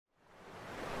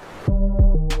All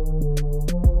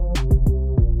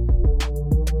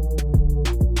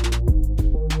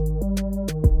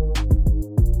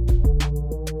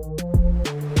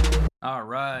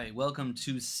right, welcome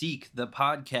to Seek the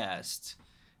Podcast.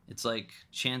 It's like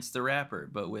Chance the Rapper,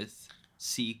 but with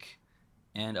Seek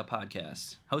and a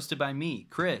podcast. Hosted by me,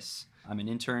 Chris. I'm an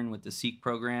intern with the Seek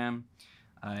program.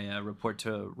 I report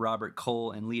to Robert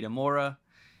Cole and Lita Mora,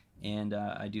 and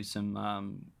I do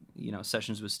some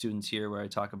sessions with students here where I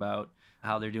talk about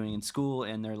how they're doing in school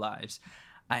and their lives.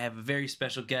 I have a very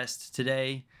special guest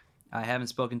today. I haven't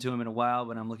spoken to him in a while,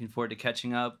 but I'm looking forward to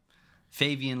catching up.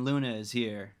 Favian Luna is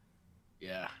here.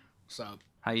 Yeah, what's up?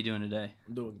 How you doing today?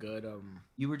 I'm doing good.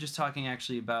 You were just talking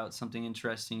actually about something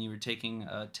interesting. You were taking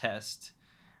a test,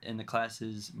 and the class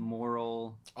is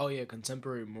moral. Oh yeah,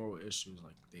 contemporary moral issues.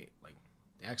 They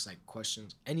ask like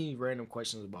questions, any random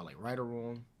questions about like right or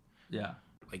wrong. Yeah.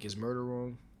 Like is murder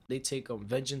wrong? They take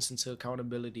vengeance into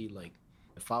accountability. Like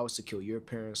if I was to kill your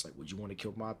parents, like would you want to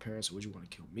kill my parents or would you want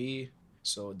to kill me?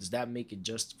 So does that make it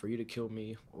just for you to kill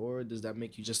me, or does that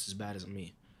make you just as bad as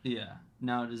me? Yeah.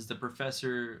 Now, does the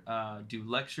professor do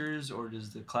lectures, or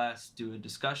does the class do a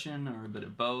discussion, or a bit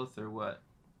of both, or what?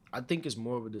 I think it's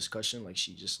more of a discussion. Like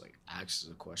she just like asks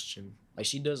a question. Like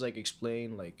she does like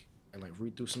explain like and like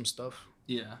read through some stuff.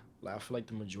 Yeah. Like I feel like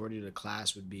the majority of the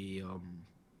class would be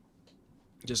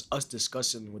just us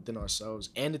discussing within ourselves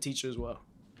and the teacher as well.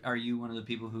 Are you one of the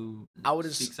people who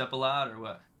speaks up a lot, or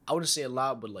what? I wouldn't say a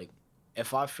lot, but like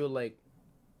if I feel like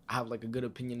I have like a good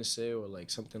opinion to say or like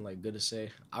something like good to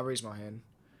say, I raise my hand.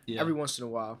 Yeah. Every once in a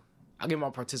while. I get my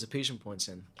participation points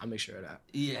in. I make sure of that.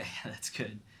 Yeah, that's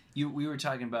good. We were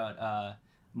talking about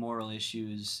moral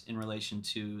issues in relation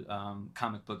to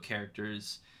comic book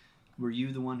characters. Were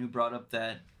you the one who brought up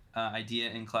that idea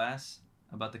in class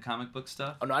about the comic book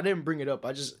stuff? Oh no, I didn't bring it up.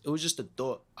 It was just a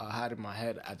thought I had in my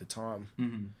head at the time.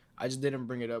 Mm-hmm. I just didn't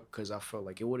bring it up because I felt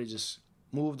like it would have just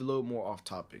moved a little more off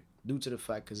topic due to the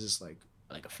fact because it's like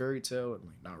a fairy tale and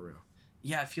like not real.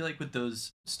 Yeah, I feel like with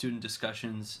those student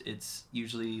discussions, it's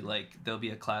usually like there'll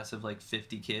be a class of like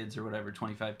 50 kids or whatever,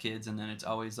 25 kids, and then it's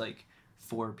always like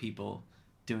 4 people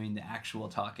doing the actual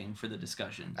talking for the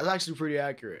discussion. That's actually pretty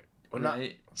accurate. Well, right?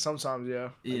 Not sometimes, yeah.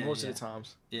 Most of the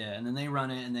times. Yeah, and then they run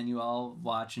it, and then you all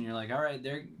watch, and you're like, all right,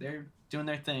 they're doing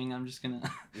their thing. I'm just gonna.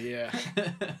 Yeah.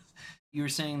 You were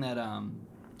saying that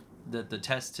that the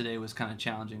test today was kind of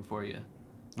challenging for you.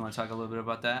 You want to talk a little bit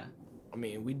about that? I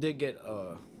mean, we did get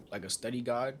like a study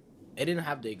guide. It didn't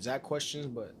have the exact questions,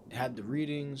 but it had the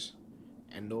readings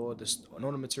and all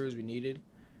the materials we needed.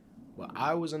 But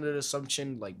I was under the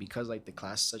assumption, like, because like the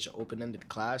class is such an open-ended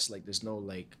class, like there's no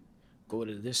like go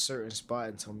to this certain spot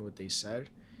and tell me what they said.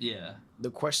 Yeah.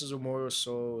 The questions were more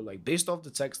so like based off the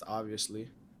text, obviously.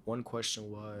 One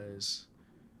question was,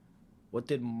 what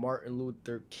did Martin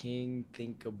Luther King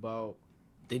think about?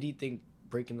 Did he think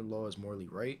breaking the law is morally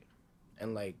right?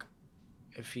 And like,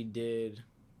 if he did,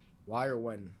 why or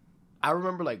when? I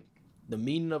remember like the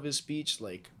meaning of his speech,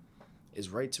 like, is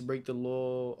right to break the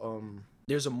law.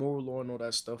 There's a moral law and all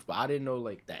that stuff, but I didn't know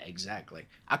like that exact. Like,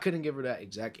 I couldn't give her that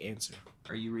exact answer.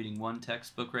 Are you reading one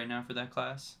textbook right now for that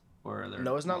class, or are there?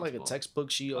 No, it's not multiple? like a textbook.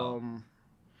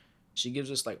 She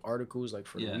gives us like articles like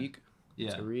for the week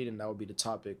to read, and that would be the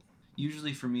topic.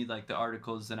 Usually for me, like the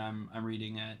articles that I'm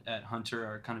reading at Hunter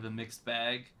are kind of a mixed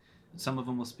bag. Some of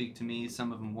them will speak to me,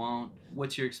 some of them won't.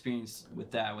 What's your experience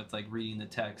with that, with like reading the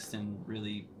text and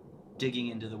really digging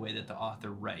into the way that the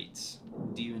author writes?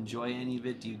 Do you enjoy any of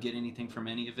it? Do you get anything from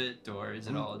any of it? Or is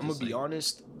it all just I'm gonna be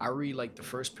honest, I read like the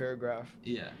first paragraph.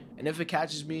 Yeah. And if it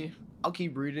catches me, I'll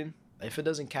keep reading. If it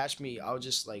doesn't catch me, I'll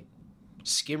just like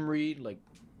skim read, like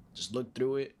just look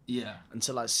through it. Yeah.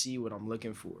 Until I see what I'm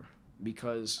looking for.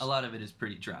 Because a lot of it is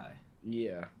pretty dry.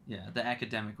 Yeah. Yeah, the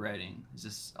academic writing is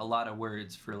just a lot of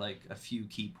words for like a few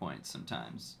key points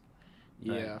sometimes.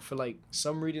 Right? Yeah, I feel like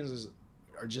some readings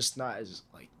are just not as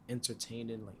like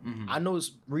entertaining. Like I know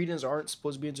readings aren't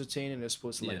supposed to be entertaining; they're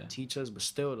supposed to like teach us, but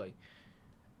still, like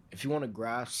if you want to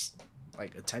grasp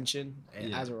like attention,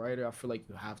 and as a writer, I feel like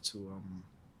you have to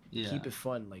keep it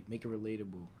fun, like make it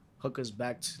relatable, hook us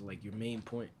back to like your main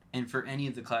point. And for any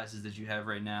of the classes that you have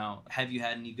right now, have you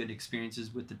had any good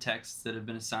experiences with the texts that have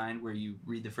been assigned where you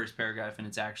read the first paragraph and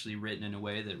it's actually written in a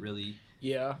way that really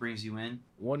brings you in?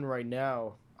 One right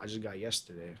now I just got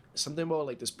yesterday. Something about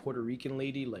like this Puerto Rican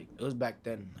lady, like it was back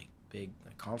then, like big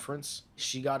like, conference.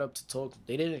 She got up to talk.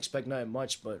 They didn't expect nothing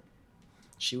much, but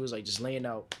she was like just laying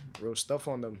out real stuff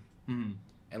on them. Mm-hmm.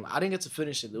 And I didn't get to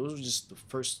finish it. Those were just the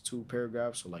first 2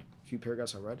 paragraphs or like a few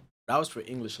paragraphs I read. That was for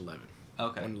English 11.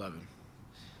 Okay. 111.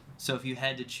 So if you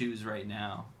had to choose right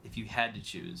now,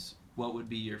 what would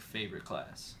be your favorite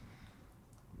class?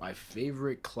 My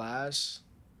favorite class.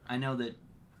 I know that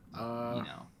Uh, you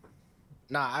know.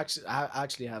 Nah, I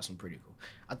actually have some pretty cool.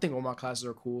 I think all my classes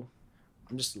are cool.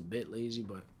 I'm just a bit lazy,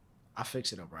 but I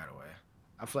fix it up right away.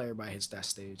 I feel like everybody hits that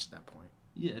stage, that point.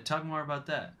 Yeah, talk more about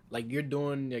that. Like you're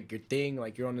doing like your thing,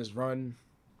 like you're on this run,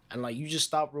 and like you just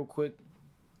stop real quick.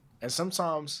 And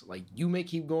sometimes like you may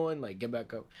keep going, like get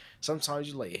back up. Sometimes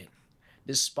you like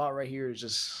this spot right here is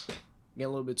just getting a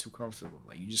little bit too comfortable.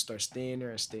 Like you just start staying there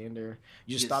and staying there.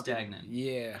 You just Get stop stagnant.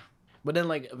 Yeah. But then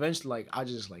like eventually like I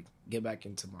just like get back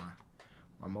into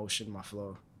my motion, my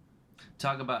flow.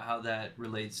 Talk about how that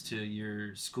relates to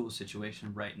your school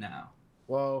situation right now.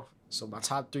 Well, so my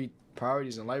top 3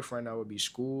 priorities in life right now would be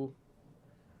school,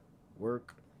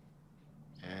 work,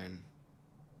 and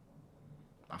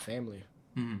my family.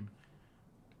 Mm-hmm.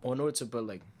 Well, in order to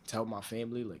to help my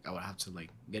family, like I would have to like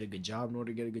get a good job. In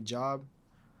order to get a good job,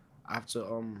 I have to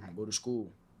go to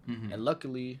school. Mm-hmm. And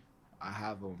luckily I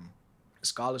have a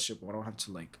scholarship where I don't have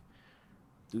to like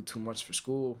do too much for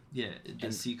school. Yeah, the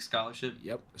And- Sikh scholarship.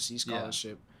 Yep, a C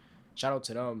scholarship. Shout out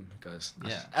to them because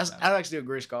Yeah, that's actually a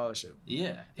great scholarship.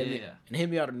 Yeah, yeah. And hit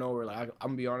me out of nowhere. Like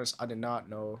I'm gonna be honest, I did not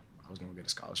know I was gonna get a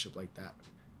scholarship like that.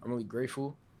 I'm really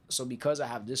grateful. So because I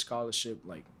have this scholarship,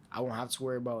 like I won't have to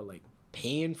worry about like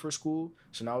paying for school.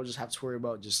 So now I just have to worry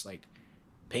about just like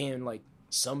paying like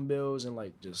some bills and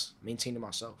like just maintaining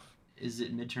myself. Is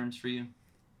it midterms for you,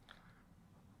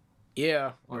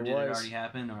 Yeah. or did it already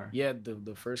happen? Or Yeah,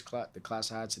 the first class, the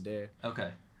class I had today,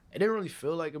 okay, it didn't really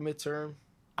feel like a midterm.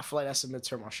 I feel like that's a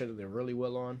midterm I should have done really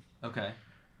well on. okay,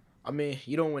 I mean,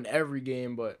 you don't win every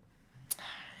game, but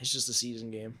it's just a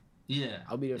season game. yeah.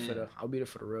 I'll be there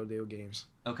for the real deal games.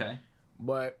 Okay,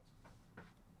 But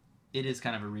it is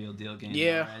kind of a real deal game.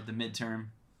 Yeah. though, right? The midterm.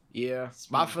 yeah,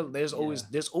 but I feel there's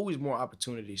always more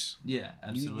opportunities. Yeah,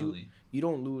 absolutely. You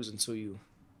don't lose until you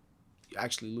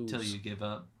actually lose. Until you give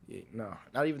up. Yeah, no,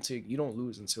 not even till you don't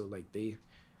lose until like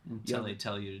Until they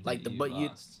tell you to like you you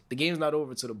lost. the game's not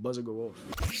over till the buzzer go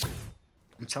off.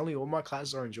 I'm telling you, all my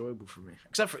classes are enjoyable for me,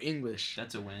 except for English.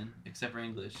 That's a win, except for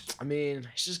English. I mean,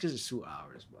 it's just because it's 2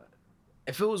 hours, but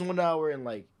if it was 1 hour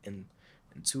in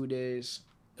 2 days,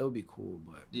 it would be cool.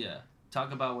 But Yeah.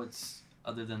 Talk about what's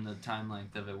other than the time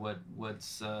length of it.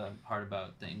 What's hard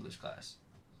about the English class?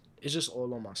 it's just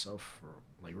all on myself, for,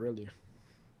 like really.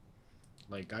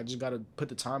 Like I just gotta put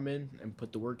the time in and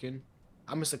put the work in.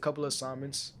 I missed a couple of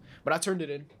assignments, but I turned it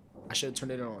in. I should have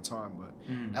turned it in on time, but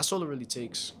that's all it really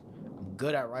takes. I'm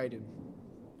good at writing,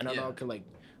 and I know I can like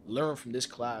learn from this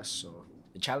class. So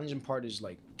the challenging part is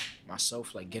like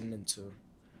myself, like getting into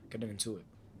it.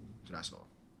 So that's all.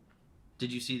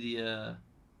 Did you see the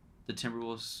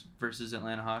Timberwolves versus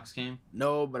Atlanta Hawks game?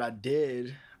 No, but I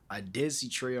did. I did see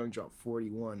Trae Young drop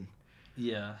 41,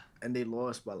 Yeah. and they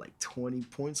lost by like 20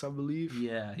 points, I believe.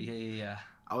 Yeah.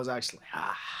 I was actually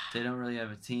like, They don't really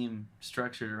have a team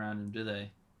structured around him, do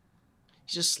they?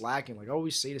 he's just slacking. Like I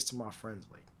always say this to my friends,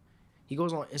 like he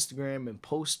goes on Instagram and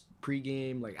posts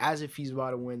pregame like as if he's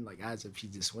about to win, like as if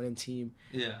he's this winning team.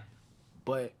 Yeah.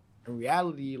 But in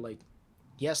reality, like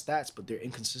he has stats, but they're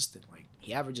inconsistent. Like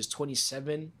he averages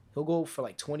 27. He'll go for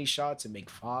like 20 shots and make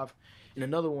 5. And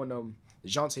another one,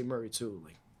 DeJounte Murray too.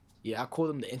 Like, yeah, I call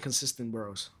them the inconsistent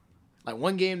bros. Like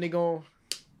one game they gonna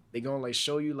like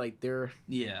show you like they're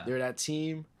that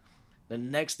team. The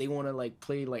next they want to like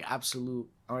play like absolute.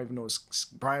 I don't even know. It's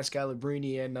Brian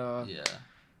Scalabrine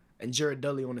and Jared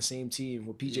Dudley on the same team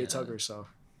with PJ Tucker. So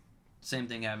same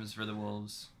thing happens for the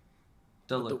Wolves.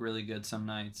 They'll look really good some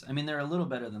nights. I mean, they're a little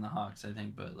better than the Hawks, I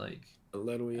think, but like a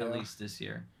little, at least this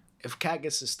year. If Cat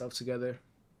gets his stuff together,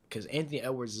 because Anthony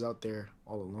Edwards is out there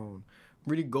all alone.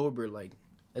 Rudy Gobert, like,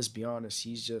 let's be honest,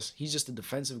 he's just a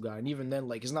defensive guy, and even then,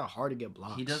 like, it's not hard to get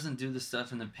blocks. He doesn't do the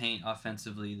stuff in the paint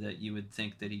offensively that you would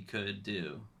think that he could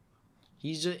do.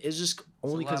 It's just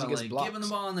only because he gets like, blocks. Give him the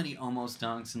ball and then he almost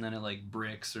dunks and then it like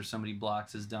bricks or somebody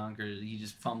blocks his dunk or he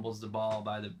just fumbles the ball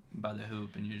by the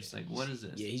hoop and you're just like, what is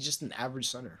this? Yeah, he's just an average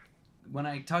center. When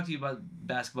I talked to you about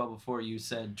basketball before, you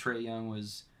said Trae Young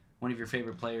was one of your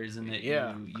favorite players and that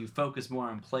you focus more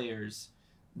on players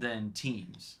than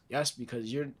teams. Yes,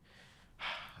 because you're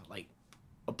like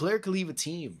a player could leave a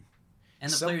team.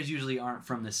 And the players usually aren't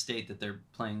from the state that they're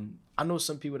playing. I know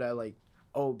some people that like,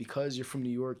 oh, because you're from New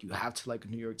York, you have to like a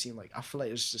New York team. Like, I feel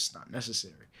like it's just not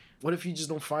necessary. What if you just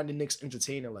don't find the Knicks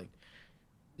entertaining? Like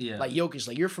Jokic,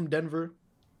 like you're from Denver,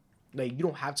 like you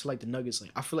don't have to like the Nuggets.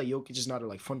 Like I feel like Jokic is not a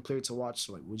like fun player to watch.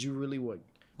 So like, would you really what?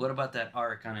 What about that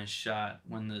arc on his shot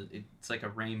when it's like a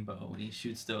rainbow when he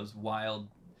shoots those wild?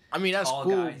 I mean that's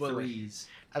cool, but threes.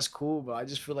 That's cool, but I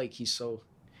just feel like he's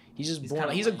just born.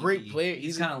 Like, he's a great player.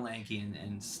 He's kind of lanky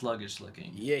and sluggish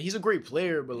looking. Yeah, he's a great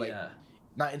player, but like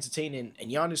not entertaining. And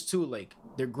Giannis too, like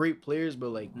they're great players, but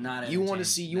like Not you want to entertaining.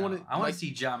 see No. I want like to see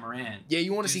Ja Morant. yeah,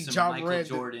 you want do to see some John Michael Morant.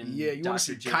 Jordan, Yeah, you want to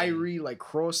see Dr. J. Kyrie like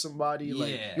cross somebody. Yeah,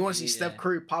 Like you want to see yeah. Steph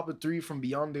Curry pop a three from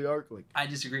beyond the arc. Like I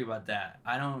disagree about that.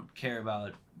 I don't care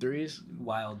about threes.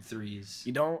 wild threes.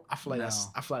 You don't? I feel like No.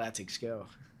 I feel like that takes skill.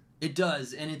 It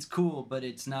does, and it's cool, but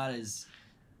it's not as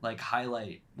like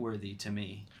highlight worthy to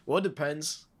me. Well, it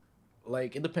depends.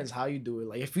 Like it depends how you do it.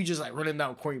 Like if you just like running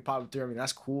down court, you pop a three. I mean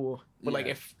that's cool. But like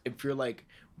Yeah. if you're like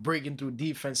breaking through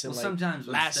defense and Well, like sometimes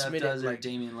when last Steph minute, does it or like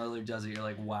Damian Lillard does it, you're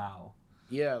like, wow.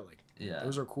 yeah, like Yeah.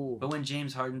 those are cool. But when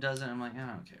James Harden does it, I'm like, I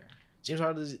don't care. James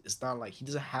Harden it's not like he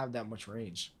doesn't have that much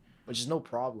range, which is no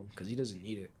problem because he doesn't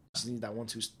need it. He just needs that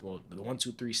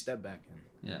 1-2-3 step back. And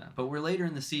Yeah, but we're later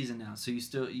in the season now, so you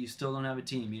still don't have a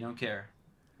team. You don't care.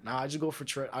 nah, I just go for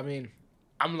Trey. I mean,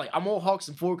 I'm all Hawks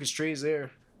and 4 because Trey's there,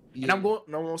 Yeah. and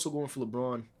I'm also going for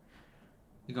LeBron.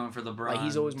 You're going for LeBron. Like,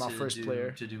 he's always my first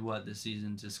player. To do what this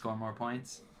season? To score more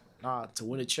points? Nah, to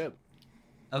win a chip.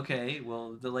 Okay,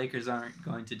 well, the Lakers aren't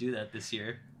going to do that this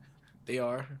year. They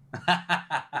are.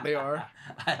 They are.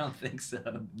 I don't think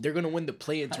so. They're gonna win the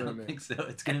play-in I don't tournament. think so.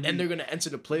 It's gonna be. And they're gonna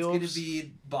enter the It's playoffs. gonna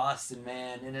be Boston,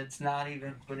 man, and it's not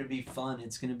even gonna be fun.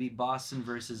 It's gonna be Boston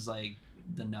versus like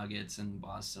the Nuggets, and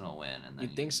Boston will win. And then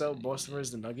You think so? Boston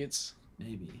versus the Nuggets?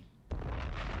 Maybe.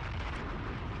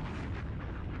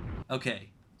 Okay,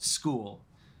 school.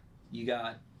 You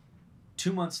got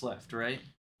 2 months left, right?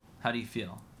 How do you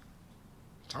feel?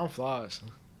 Time flies.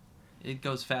 It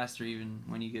goes faster even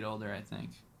when you get older, I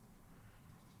think.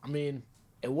 I mean,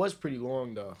 it was pretty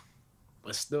long though,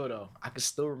 but still though, I can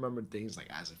still remember things like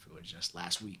as if it was just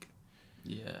last week.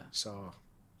 Yeah. So.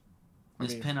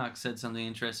 Miss Pinnock said something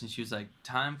interesting. She was like,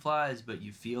 time flies, but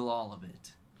you feel all of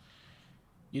it.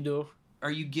 You do. Are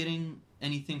you getting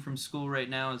anything from school right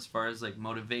now as far as like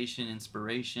motivation,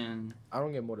 inspiration? I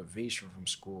don't get motivation from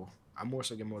school. I more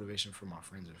so get motivation from my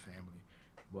friends and family.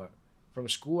 But from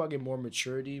school, I get more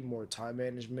maturity, more time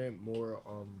management, more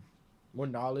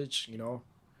knowledge, you know.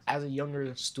 As a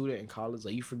younger student in college,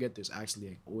 like you forget there's actually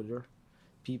like older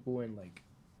people and like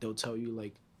they'll tell you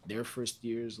like their first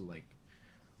years, like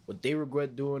what they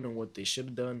regret doing and what they should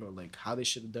have done or like how they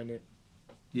should have done it.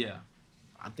 Yeah.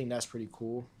 I think that's pretty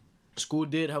cool. School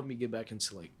did help me get back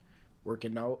into like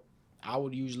working out. I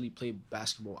would usually play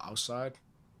basketball outside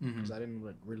because I didn't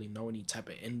like, really know any type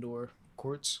of indoor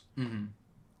courts. Mm-hmm.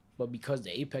 But because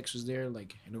the Apex was there,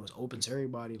 like, and it was open to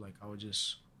everybody, like I would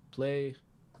just play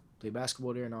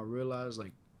basketball there, and I realized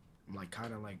like I'm like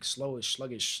kind of like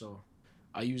sluggish. So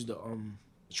I used the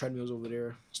treadmills over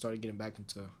there, started getting back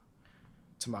into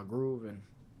my groove, and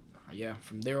yeah,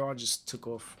 from there on just took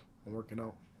off on working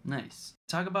out. Nice.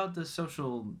 Talk about the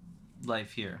social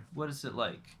life here. What is it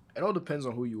like? It all depends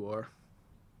on who you are.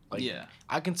 Like, yeah.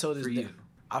 I can tell this. For you.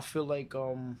 I feel like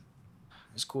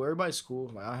it's cool. Everybody's cool.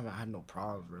 Like I haven't had no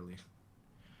problems really.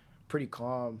 Pretty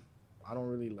calm. I don't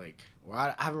really like. Well,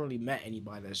 I haven't really met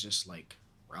anybody that's just like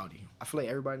rowdy. I feel like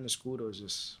everybody in the school though is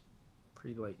just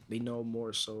pretty like they know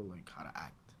more so like how to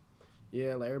act.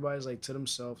 Yeah, like everybody's like to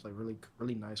themselves, like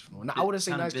really nice. I wouldn't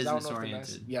say Kinda nice because I don't know if they're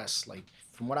business-oriented. nice. Yes, like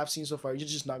from what I've seen so far, you're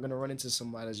just not gonna run into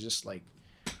somebody that's just like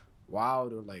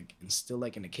wild or like and still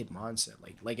like in a kid mindset,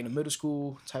 like in a middle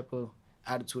school type of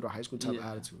attitude or high school type of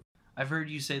attitude. I've heard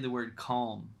you say the word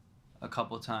calm a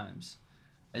couple times.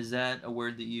 Is that a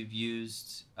word that you've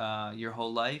used your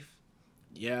whole life?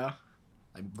 Yeah,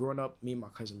 like growing up, me and my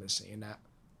cousin been saying that.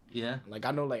 Yeah. Like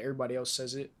I know like everybody else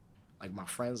says it. Like my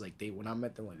friends, like when I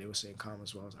met them, like they were saying calm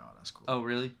as well. I was like, oh, that's cool. Oh,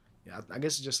 really? Yeah, I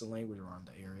guess it's just the language around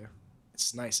the area.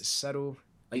 It's nice. It's settled.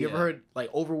 Like you Yeah. ever heard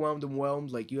like overwhelmed and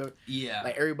whelmed? Like you have Yeah.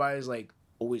 like everybody's like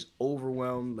always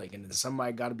overwhelmed. Like and then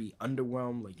somebody got to be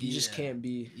underwhelmed. Like you just Yeah. can't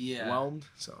be whelmed.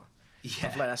 So I Yeah.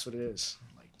 feel like that's what it is.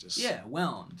 Like just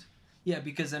whelmed. Yeah,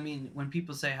 because I mean, when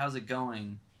people say how's it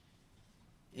going,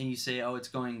 and you say, oh, it's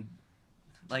going,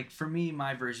 like for me,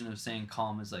 my version of saying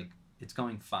calm is like it's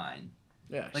going fine.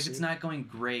 yeah. Like see? it's not going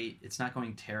great, it's not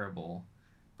going terrible,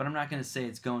 but I'm not going to say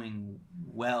it's going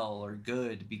well or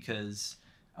good because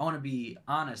I want to be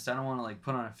honest. I don't want to like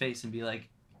put on a face and be like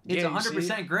it's Yeah, you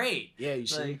 100% great. Yeah, you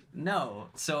see. Like no.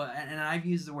 So and I've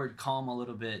used the word calm a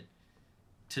little bit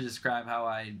to describe how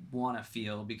I want to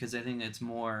feel because I think it's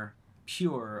more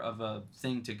pure of a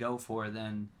thing to go for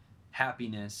than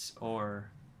happiness or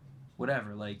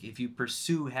whatever. Like if you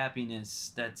pursue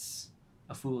happiness, that's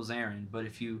a fool's errand, but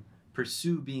if you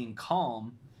pursue being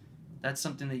calm, that's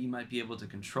something that you might be able to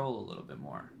control a little bit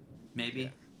more. Maybe. Yeah.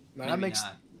 No, Maybe that makes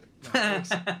not.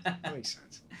 that makes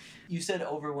sense. You said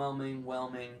overwhelming.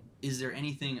 Is there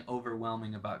anything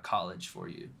overwhelming about college for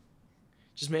you?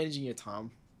 Just managing your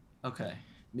time. Okay.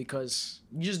 because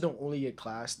you just don't only get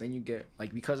class, then you get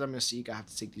like, because I'm in Sikh, I have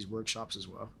to take these workshops as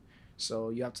well. So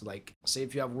you have to like say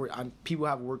if you have work, people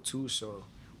have work too. So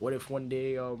what if one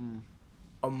day on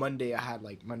Monday I had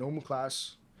like my normal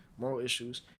class, moral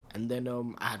issues, and then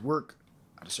I had work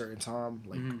at a certain time,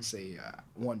 like say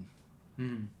 1.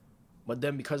 Mm-hmm. But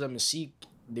then because I'm a Sikh,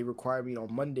 they require me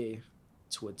on Monday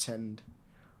to attend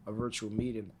a virtual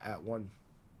meeting at 1,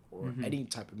 or any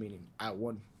type of meeting at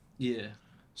 1. Yeah.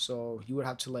 So you would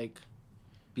have to like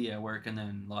be at work and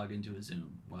then log into a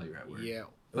Zoom while you're at work. Yeah.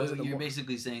 But you're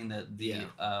basically saying that the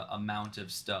amount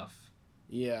of stuff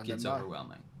gets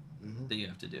overwhelming that you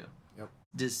have to do. Yep.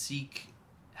 Does Seek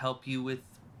help you with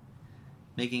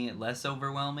making it less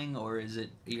overwhelming, or is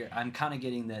it? I'm kind of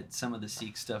getting that some of the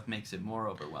Seek stuff makes it more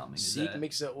overwhelming.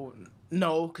 Makes it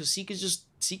no, because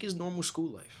Seek is normal school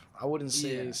life. I wouldn't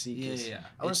say Seek is. Yeah.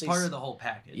 It's part of the whole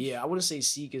package. Yeah, I wouldn't say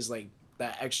Seek is like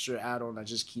that extra add-on that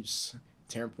just keeps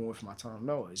tampering with my time.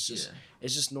 No, it's just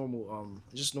normal.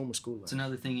 Just normal school life. It's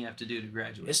another thing you have to do to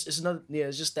graduate. It's another. Yeah,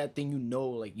 it's just that thing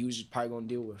like you just probably gonna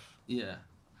deal with. Yeah.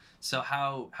 So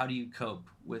how do you cope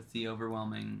with the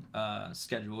overwhelming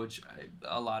schedule, which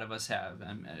a lot of us have,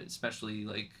 especially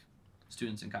like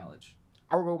students in college?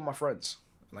 I would go with my friends.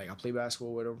 Like I play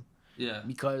basketball with them. Yeah.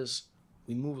 Because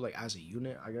we move like as a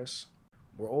unit, I guess.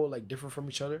 We're all like different from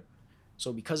each other.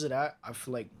 So because of that, I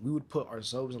feel like we would put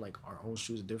ourselves in like our own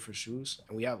shoes, different shoes,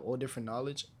 and we have all different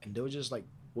knowledge, and we'll just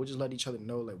let each other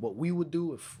know like what we would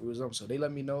do if it was them. So they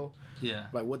let me know,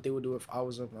 like what they would do if I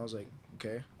was them, and I was like,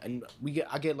 okay. And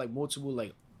I get like multiple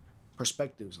like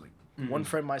perspectives. Like one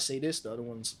friend might say this, the other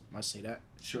ones might say that.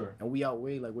 Sure. And we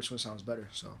outweigh like which one sounds better.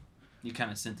 So you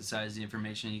kind of synthesize the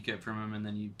information you get from them, and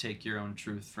then you take your own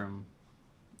truth from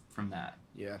that.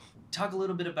 Yeah. Talk a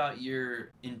little bit about your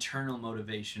internal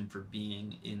motivation for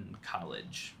being in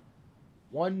college.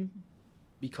 One,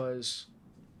 because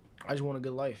I just want a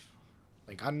good life.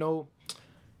 Like I know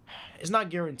it's not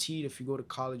guaranteed if you go to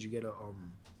college you get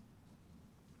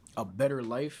a better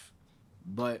life,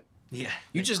 but you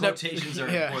just quotations are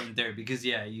important there because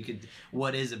you could.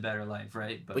 What is a better life,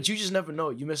 right? But you just never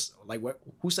know. You miss like what?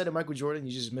 Who said it? Michael Jordan.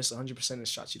 You just miss 100% of the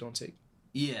shots you don't take.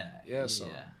 Yeah. So.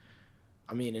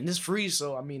 I mean, and it's free,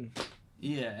 so I mean.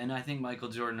 Yeah, and I think Michael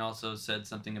Jordan also said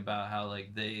something about how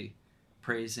like they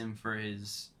praise him for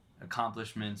his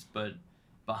accomplishments, but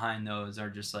behind those are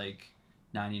just like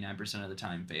 99% of the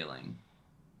time failing.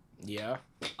 Yeah.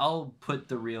 I'll put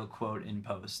the real quote in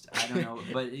post. I don't know,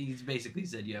 but he's basically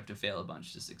said you have to fail a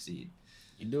bunch to succeed.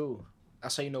 You do.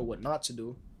 That's how you know what not to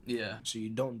do. Yeah. So you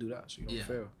don't do that, so you don't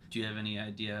fail. Do you have any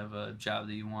idea of a job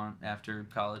that you want after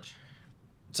college?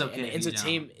 It's okay. And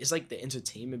entertainment. It's like the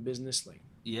entertainment business, like.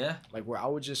 Yeah. Like where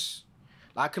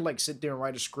I could like sit there and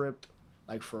write a script,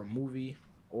 like for a movie,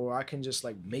 or I can just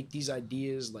like make these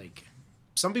ideas. Like,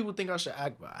 some people think I should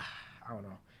act, but I don't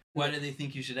know. Why do they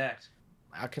think you should act?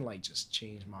 I can like just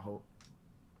change my whole.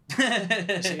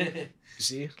 You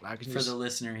see? Like, for the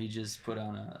listener, he just put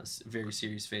on a very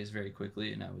serious face very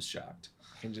quickly, and I was shocked.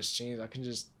 I can just change. I can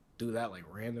just do that like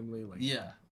randomly. Like.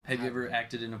 Yeah. Have you ever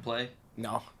acted in a play?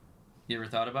 No. You ever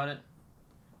thought about it?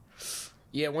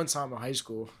 Yeah, one time in high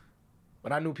school,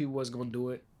 but I knew people was gonna do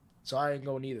it, so I ain't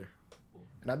going either.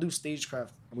 And I do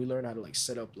stagecraft, and we learn how to like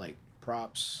set up like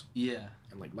props. Yeah.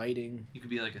 And like lighting. You could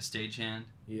be like a stagehand.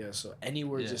 Yeah, so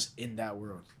anywhere just in that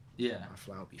world. Yeah. My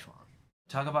fly will be fine.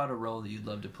 Talk about a role that you'd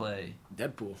love to play.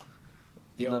 Deadpool.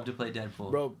 You'd love to play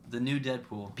Deadpool. Bro. The new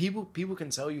Deadpool. People can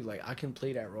tell you like I can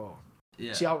play that role.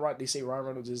 Yeah. See how they say Ryan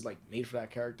Reynolds is like made for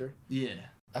that character? Yeah.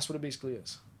 That's what it basically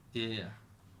is. Yeah.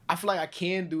 I feel like I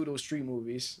can do those street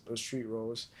movies, those street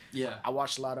roles. Yeah. I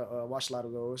watched a lot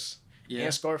of those. Yeah.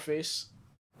 And Scarface.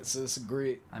 It's a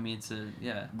great. I mean, it's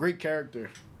a great character.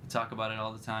 You talk about it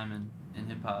all the time in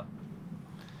hip hop.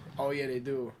 Oh yeah, they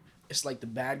do. It's like the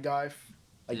bad guy.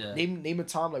 Like name a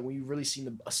time like when you really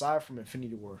seen aside from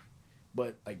Infinity War,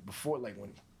 but like before, like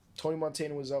when Tony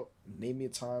Montana was out. Name me a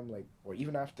time like, or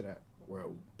even after that, where a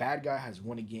bad guy has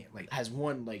won again. Like has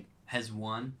won.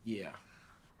 Yeah.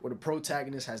 Where the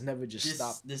protagonist has never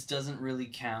stopped. This doesn't really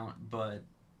count, but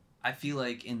I feel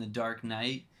like in The Dark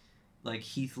Knight, like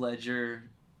Heath Ledger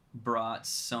brought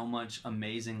so much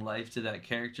amazing life to that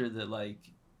character that like,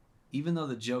 even though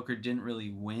the Joker didn't really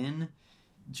win,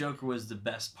 Joker was the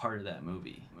best part of that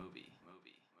movie.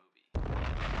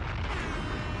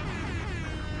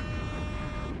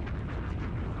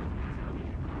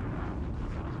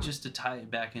 Just to tie it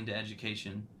back into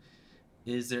education,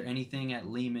 is there anything at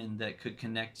Lehman that could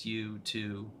connect you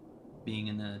to being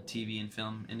in the TV and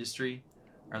film industry?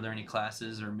 Are there any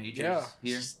classes or majors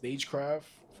here? Stagecraft,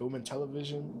 film and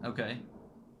television. Okay.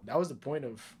 That was the point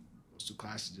of those 2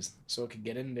 classes just so it could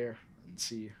get in there and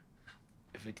see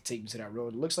if it could take me to that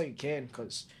road. It looks like it can,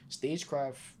 because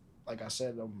stagecraft, like I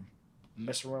said,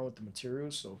 mess around with the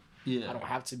materials, so I don't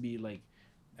have to be like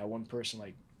that one person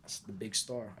like that's the big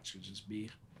star. I should just be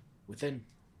within.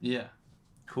 Yeah.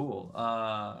 Cool.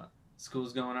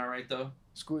 School's going all right though?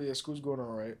 School's going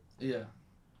all right. Yeah.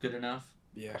 Good enough?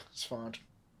 Yeah, it's fine.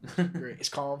 Great. It's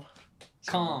calm.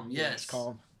 Calm, yes. Yeah, it's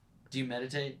calm. Do you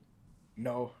meditate?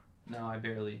 No. No, I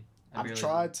barely. I've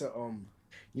tried to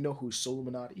you know who's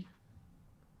Soluminati?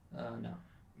 No.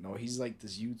 No, he's like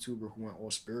this YouTuber who went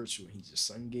all spiritual. He just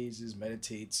sun gazes,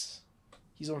 meditates.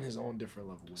 He's on his own different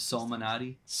level.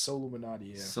 Soluminati?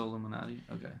 Soluminati, yeah. Soluminati,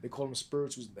 okay. They call him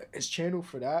spiritual. His channel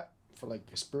for that, for like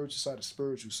the spiritual side of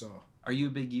spiritual side. Are you a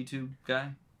big YouTube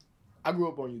guy? I grew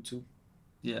up on YouTube.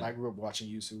 Yeah. I grew up watching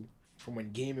YouTube. From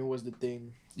when gaming was the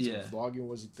thing. Yeah. Vlogging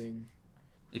was the thing.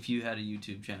 If you had a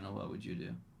YouTube channel, what would you do?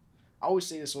 I always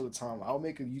say this all the time. I'll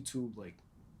make a YouTube like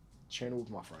channel with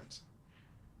my friends.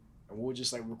 And we'll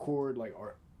just like record like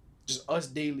our just us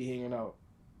daily hanging out.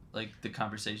 Like the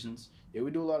conversations? Yeah,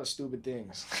 we do a lot of stupid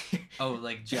things. Oh,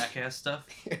 like jackass stuff?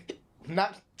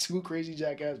 Not too crazy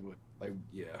jackass, but like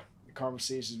yeah, the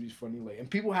conversations be funny. Like, and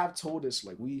people have told us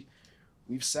like we've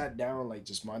sat down like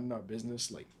just minding our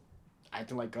business, like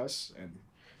acting like us, and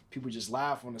people just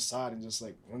laugh on the side, and just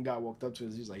like one guy walked up to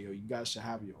us, he's like, "Yo, you guys should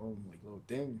have your own like little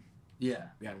thing." Yeah.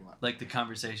 We had a lot. Like the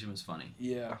conversation was funny.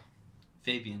 Yeah.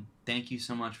 Fabian, thank you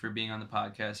so much for being on the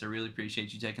podcast. I really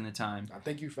appreciate you taking the time.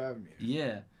 Thank you for having me.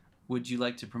 Yeah. Would you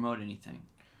like to promote anything?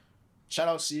 Shout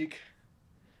out Seek,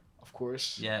 of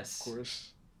course. Yes. Of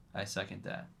course. I second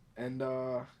that. And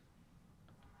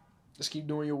just keep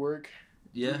doing your work.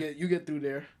 Yeah. You get through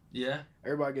there. Yeah.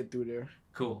 Everybody get through there.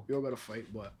 Cool. We all gotta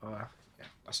fight, but yeah,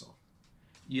 that's all.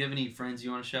 You have any friends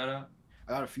you want to shout out?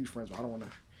 I got a few friends, but I don't want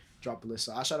to drop a list.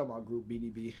 So I shout out my group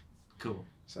BDB. Cool.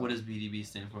 So, what does BDB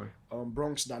stand for?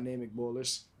 Bronx Dynamic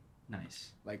Ballers.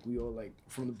 Nice. Like we all like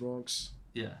from the Bronx.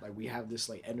 Yeah. Like we have this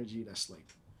like energy that's like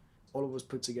all of us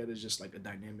put together is just like a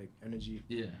dynamic energy.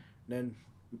 Yeah. And then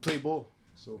we play ball,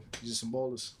 so we're just some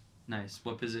ballers. Nice.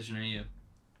 What position are you?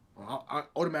 I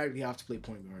automatically have to play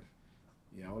point guard.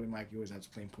 Yeah, automatically always have to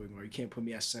play point guard. You can't put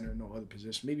me at center, no other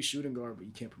position. Maybe shooting guard, but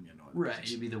you can't put me at no other Right.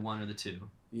 position. You'd be the one or the two.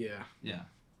 Yeah. Yeah.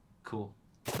 Cool.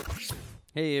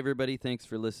 Hey everybody, thanks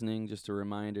for listening. Just a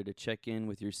reminder to check in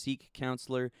with your Seek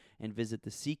counselor and visit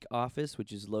the Seek office,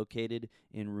 which is located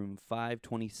in room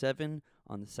 527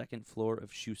 on the second floor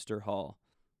of Schuster Hall.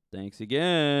 Thanks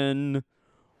again.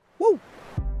 Woo!